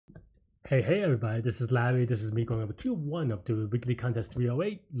Hey everybody, this is Larry. This is me going over Q1 of the weekly contest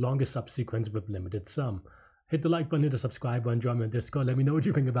 308, longest subsequence with limited sum. Hit the like button, hit the subscribe button, join me on Discord. Let me know what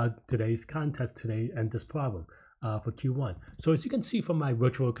you think about today's contest today and this problem for Q1. So as you can see from my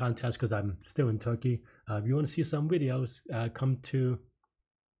virtual contest, because I'm still in Turkey, if you want to see some videos,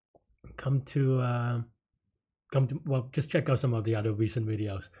 well, just check out some of the other recent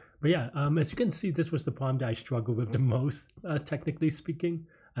videos. But yeah, as you can see, this was the problem that I struggled with the most, technically speaking.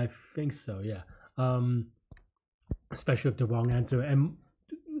 I think so, yeah. Especially with the wrong answer, and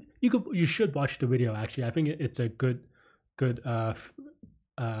you should watch the video. Actually, I think it's a good if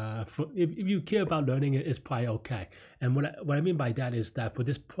you care about learning it, it's probably okay. And what I mean by that is that for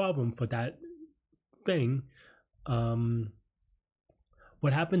this problem, for that thing,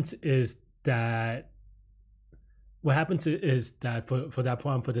 what happens is that for that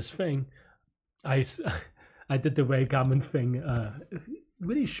problem for this thing, I did the very common thing.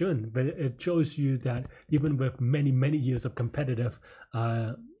 Really shouldn't, but it shows you that even with many years of competitive,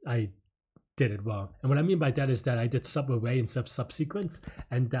 I did it wrong. And what I mean by that is that I did subarray instead of subsequence,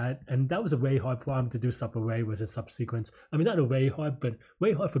 and that was a very hard problem to do. Subarray versus subsequence. I mean, not a very hard, but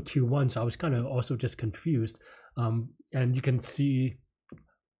very hard for Q1. So I was kind of also just confused. And you can see,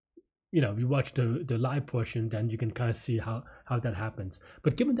 if you watch the live portion, then you can kind of see how that happens.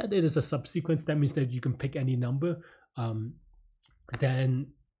 But given that it is a subsequence, that means that you can pick any number.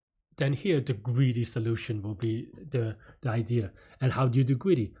 Then here the greedy solution will be the idea. And how do you do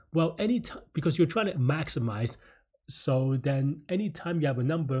greedy? Well, anytime, because you're trying to maximize, so then anytime you have a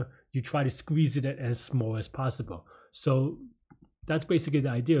number, you try to squeeze it as small as possible. So that's basically the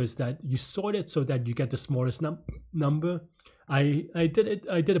idea, is that you sort it so that you get the smallest number. I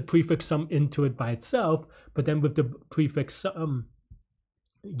did a prefix sum into it by itself, but then with the prefix sum,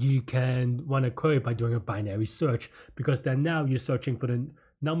 you can run a query by doing a binary search, because then now you're searching for the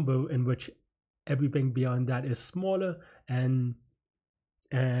number in which everything beyond that is smaller, and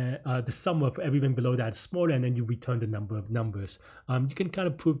the sum of everything below that is smaller, and then you return the number of numbers. You can kind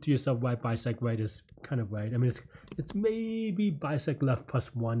of prove to yourself why bisect right is kind of right. I mean, it's maybe bisect left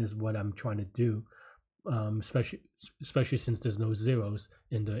plus 1 is what I'm trying to do, especially since there's no zeros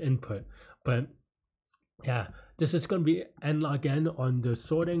in the input. But yeah, this is going to be n log n on the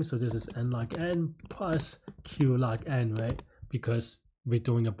sorting. So this is n log n plus q log n, right? Because we're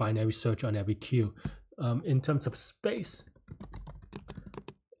doing a binary search on every q. In terms of space,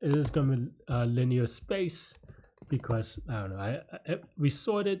 it is going to be linear space, because I don't know, we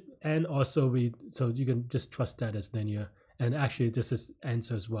sorted, and also so you can just trust that as linear. And actually this is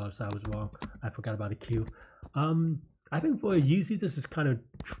answer as well, so I was wrong. I forgot about a q. I think for a Yeezy this is kind of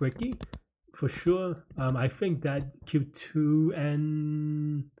tricky. For sure, I think that Q2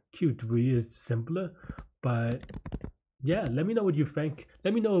 and Q3 is simpler, but yeah, let me know what you think.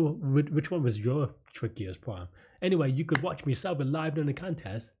 Let me know which one was your trickiest problem. Anyway, you could watch me solve it live in the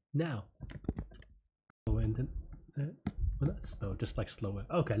contest now. Well, that's slow, just like slower.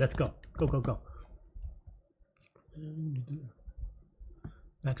 Okay, let's go. Go.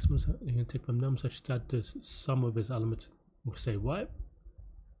 Maximum, you can take from num such that the sum of its elements will say what?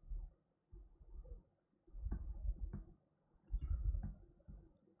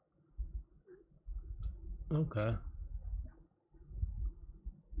 Okay.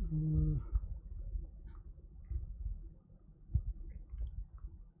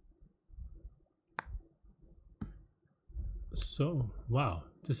 So, wow,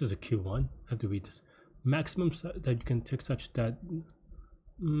 this is a Q1. I have to read this. Maximum that you can take such that.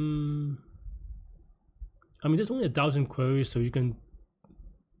 I mean, there's only 1,000 queries, so you can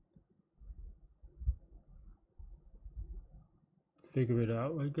figure it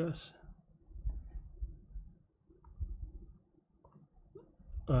out, I guess.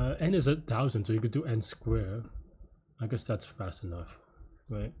 N is 1,000, so you could do n squared. I guess that's fast enough,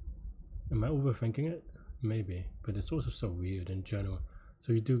 right? Am I overthinking it? Maybe, but it's also so weird in general.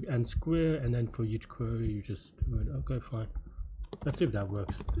 So you do n squared, and then for each query you just do it. Okay, fine. Let's see if that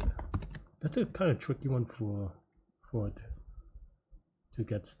works. That's a kind of tricky one for it to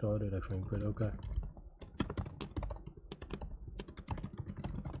get started, I think, but okay.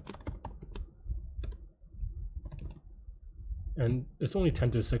 And it's only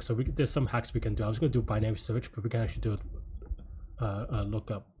 10 to 6, so there's some hacks we can do. I was going to do binary search, but we can actually do a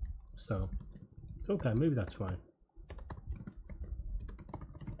lookup. So it's okay, maybe that's fine.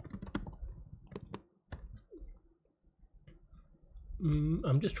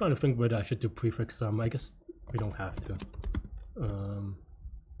 I'm just trying to think whether I should do prefix sum. I guess we don't have to.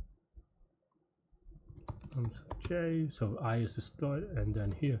 J, so I is the start, and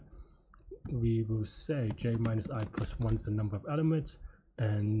then here we will say j minus I plus 1 is the number of elements,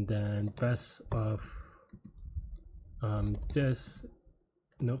 and then best of this,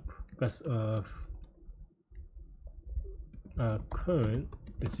 nope, best of current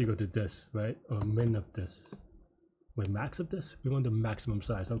is equal to this, right? Or min of this. Wait, max of this? We want the maximum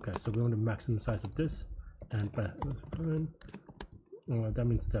size. Okay, so we want the maximum size of this, and best of current. Well, that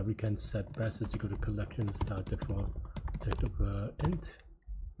means that we can set best is equal to collection start default type of int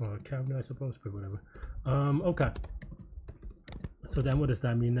or cabinet, I suppose, but whatever. Okay. So then what does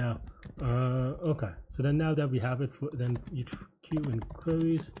that mean now? Okay, so then now that we have it, for then each queue and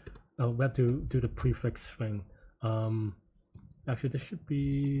queries, we have to do the prefix string. Actually, this should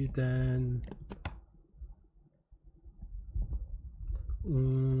be then.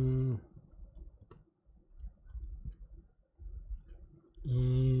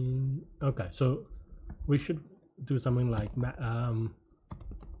 Okay, so we should do something like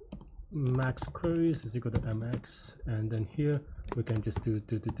max queries is equal to mx, and then here we can just do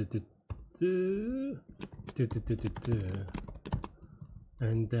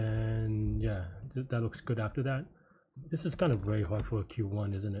and then yeah, that looks good after that. This is kind of very hard for a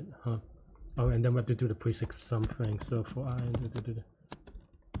Q1, isn't it? Huh? Oh, and then we have to do the prefix something. So for I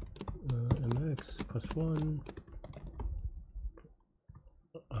mx plus 1.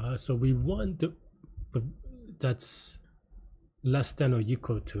 So we want the, but that's less than or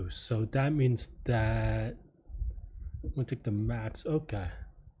equal to. So that means that we'll take the max. Okay.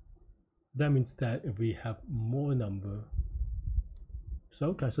 That means that if we have more number. So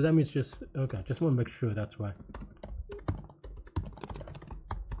okay, so that means just okay. Just want to make sure that's right.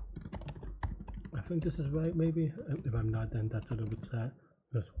 I think this is right, maybe. If I'm not, then that's a little bit sad.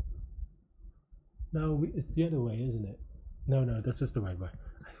 No, it's the other way, isn't it? No, this is the right way.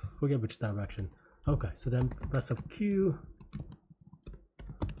 I forget which direction. Okay, so then rest of Q.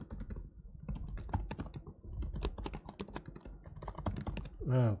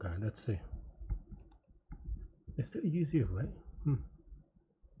 Okay, let's see. It's the easier way.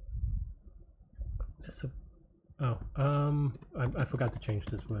 Let's have, I forgot to change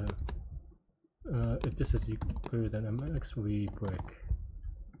this where if this is equal then mx we break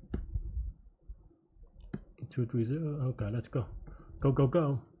 230. Okay, let's go.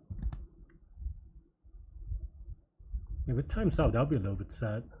 Go. If it times out, that'll be a little bit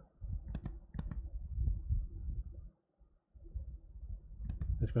sad.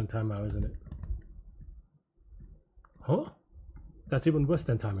 It's going to time out, isn't it? Huh? That's even worse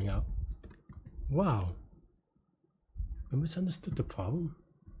than timing out. Wow. I misunderstood the problem.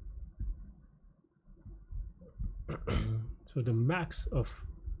 So the max of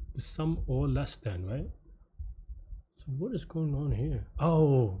the sum or less than, right? So what is going on here?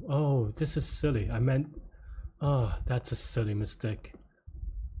 Oh, this is silly. I meant, oh, that's a silly mistake.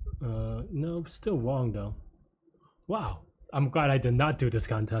 No, still wrong though. Wow, I'm glad I did not do this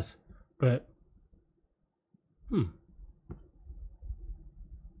contest, but,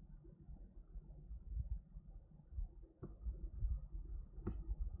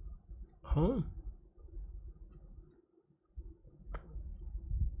 Huh?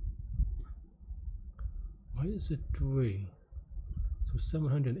 Why is it 3? So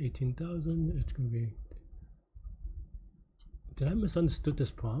 718,000, it's gonna be. Did I misunderstood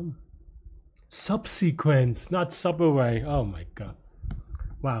this problem? Subsequence, not subarray. Oh my god.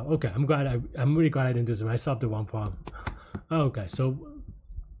 Wow, okay, I'm really glad I didn't do this. I solved the wrong problem. Okay, so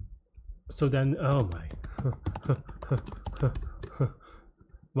then, oh my.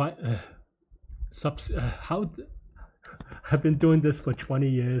 Why? How? I've been doing this for 20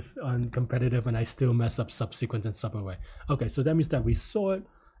 years on competitive and I still mess up subsequence and subarray. Okay, so that means that we sort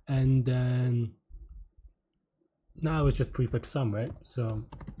and then now it's just prefix sum, right? So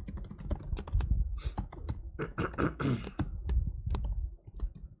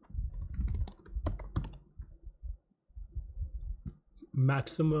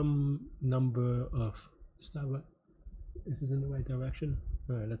maximum number of, is that what? Is this in the right direction?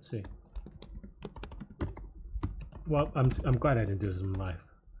 All right, let's see. Well, I'm glad I didn't do this in live.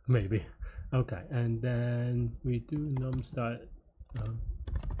 Maybe. Okay, and then we do num start.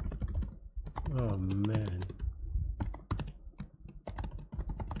 Oh man.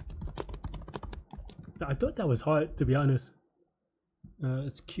 I thought that was hard, to be honest.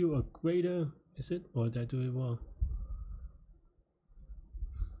 It's Q or greater, is it? Or did I do it wrong?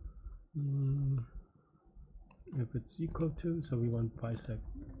 If it's equal to, so we want bisect,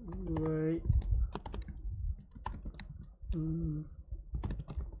 right?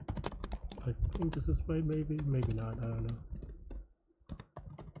 I think this is right, maybe not, I don't know.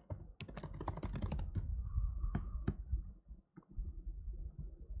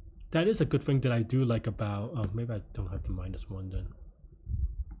 That is a good thing that I do like about, oh, maybe I don't have the -1 then.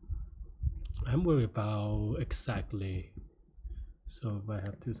 I'm worried about exactly. So if I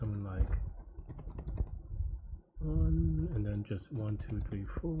have to do something like 1 and then just 1, 2, 3,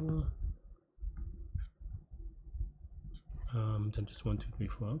 4. Then just 1, 2, 3,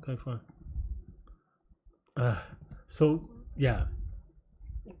 4. Okay, fine. So yeah,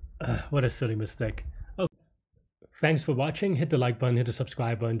 what a silly mistake. Oh, thanks for watching. Hit the like button, hit the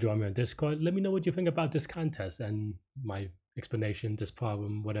subscribe button, join me on Discord. Let me know what you think about this contest and my explanation, this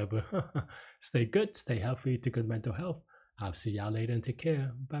problem, whatever. Stay good, stay healthy, to good mental health. I'll see y'all later and take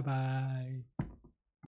care. Bye bye.